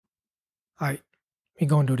Alright, we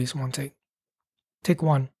gonna do this one take. Take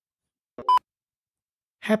one.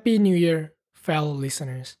 Happy New Year, fellow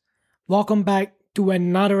listeners. Welcome back to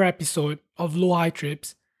another episode of Low High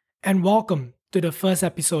Trips, and welcome to the first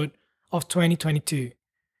episode of 2022.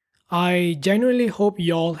 I genuinely hope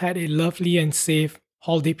y'all had a lovely and safe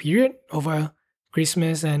holiday period over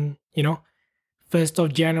Christmas and, 1st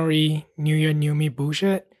of January, New Year, New Me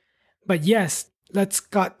bullshit. But yes, let's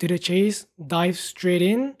cut to the chase, dive straight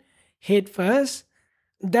in, head first.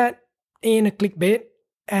 That ain't a clickbait.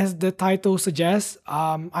 As the title suggests,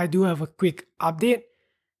 I do have a quick update.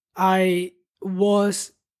 I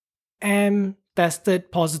was am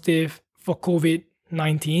tested positive for COVID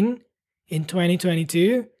 19 in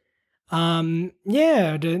 2022.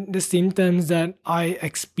 The symptoms that I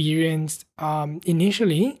experienced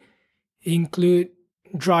initially include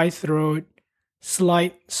dry throat,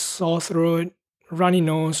 slight sore throat, runny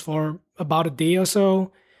nose for about a day or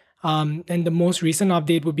so. And the most recent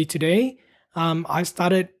update would be today. I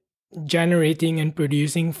started generating and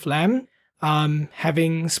producing phlegm,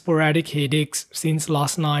 having sporadic headaches since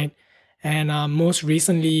last night, and most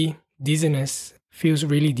recently, dizziness. Feels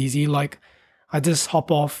really dizzy, like I just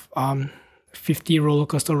hop off 50 roller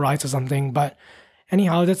coaster rides or something. But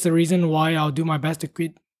anyhow, that's the reason why I'll do my best to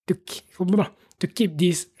keep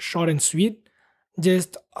this short and sweet.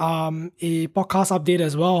 Just a podcast update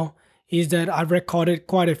as well is that I've recorded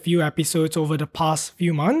quite a few episodes over the past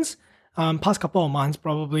few months, past couple of months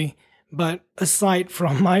probably. But aside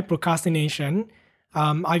from my procrastination,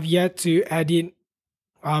 I've yet to edit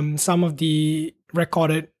some of the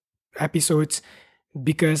recorded episodes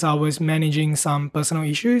because I was managing some personal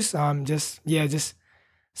issues. Just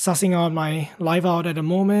sussing out my life out at the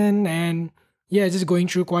moment, and just going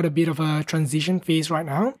through quite a bit of a transition phase right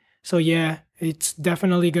now. So it's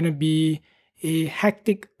definitely gonna be a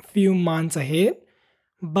hectic few months ahead.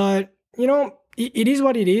 But it is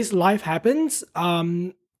what it is. Life happens.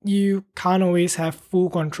 You can't always have full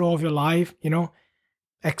control of your life.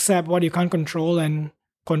 Accept what you can't control and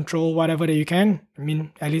control whatever that you can. I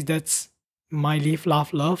mean, at least that's my live,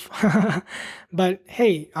 laugh, love. But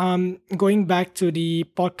hey, going back to the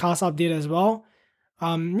podcast update as well.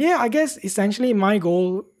 I guess essentially my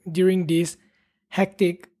goal during this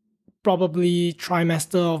hectic, probably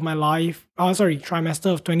trimester of my life.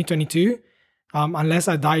 Trimester of 2022. Unless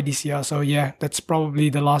I die this year. So that's probably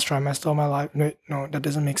the last trimester of my life. No, that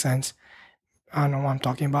doesn't make sense. I don't know what I'm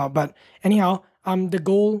talking about. But anyhow, the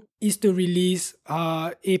goal is to release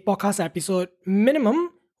a podcast episode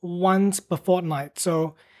minimum once per fortnight.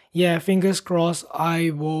 So fingers crossed I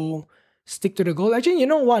will stick to the goal. Actually, you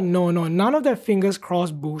know what? No, none of that fingers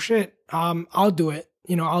crossed bullshit. I'll do it.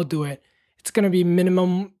 I'll do it. It's gonna be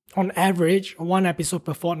minimum on average one episode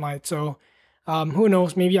per fortnight. So who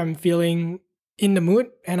knows? Maybe I'm feeling in the mood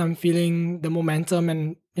and I'm feeling the momentum,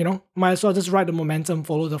 and might as well just ride the momentum,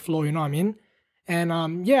 follow the flow. You know what I mean? And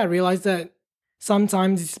I realized that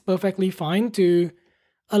sometimes it's perfectly fine to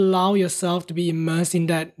allow yourself to be immersed in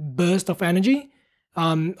that burst of energy,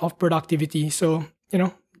 of productivity. So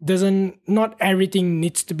doesn't not everything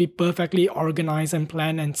needs to be perfectly organized and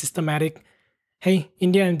planned and systematic. Hey,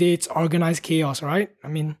 in the end of the day, it's organized chaos, right? I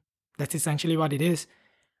mean, that's essentially what it is.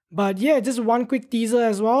 But just one quick teaser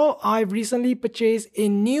as well. I've recently purchased a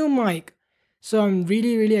new mic. So I'm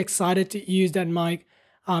really, really excited to use that mic,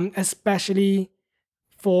 especially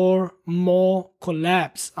for more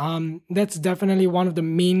collabs. That's definitely one of the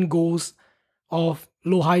main goals of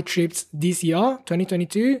Low High Trips this year,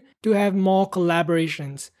 2022, to have more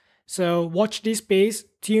collaborations. So watch this space,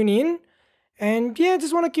 tune in, and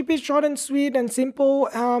just want to keep it short and sweet and simple.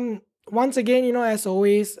 Once again, as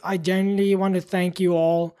always, I genuinely want to thank you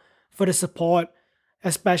all for the support,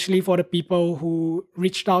 especially for the people who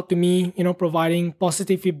reached out to me, providing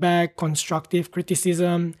positive feedback, constructive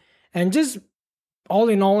criticism, and just all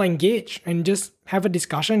in all engage and just have a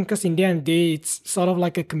discussion, because in the end of the day, it's sort of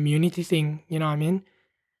like a community thing, you know what I mean?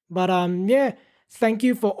 But thank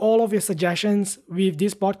you for all of your suggestions with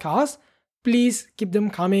this podcast. Please keep them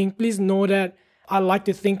coming. Please know that I like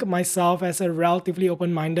to think of myself as a relatively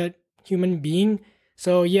open-minded human being.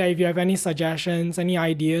 So if you have any suggestions, any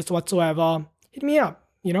ideas whatsoever, hit me up,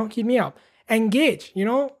 hit me up. Engage,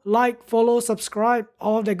 like, follow, subscribe,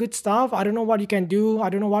 all of the good stuff. I don't know what you can do. I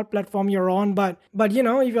don't know what platform you're on, but if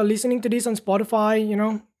you're listening to this on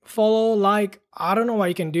Spotify, follow, like, I don't know what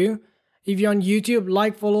you can do. If you're on YouTube,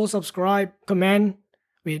 like, follow, subscribe, comment.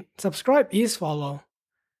 Wait, subscribe is follow.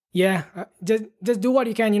 Just do what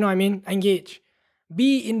you can, engage.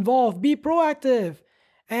 Be involved, be proactive.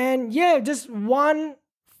 And just one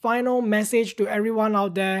final message to everyone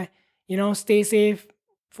out there, stay safe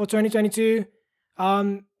for 2022.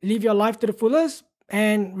 live your life to the fullest.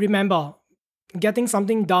 And remember, getting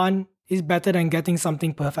something done is better than getting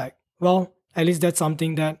something perfect. Well, at least that's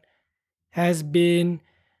something that has been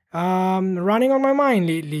running on my mind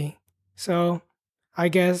lately. So I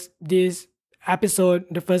guess this episode,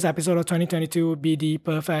 the first episode of 2022, would be the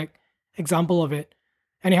perfect example of it.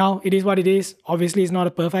 Anyhow, it is what it is. Obviously, it's not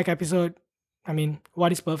a perfect episode. I mean,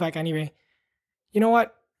 what is perfect anyway? You know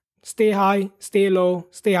what? Stay high, stay low,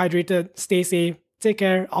 stay hydrated, stay safe. Take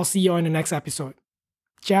care. I'll see you on the next episode.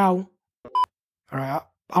 Ciao. All right,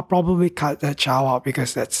 I'll probably cut that ciao out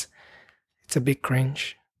because it's a big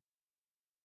cringe.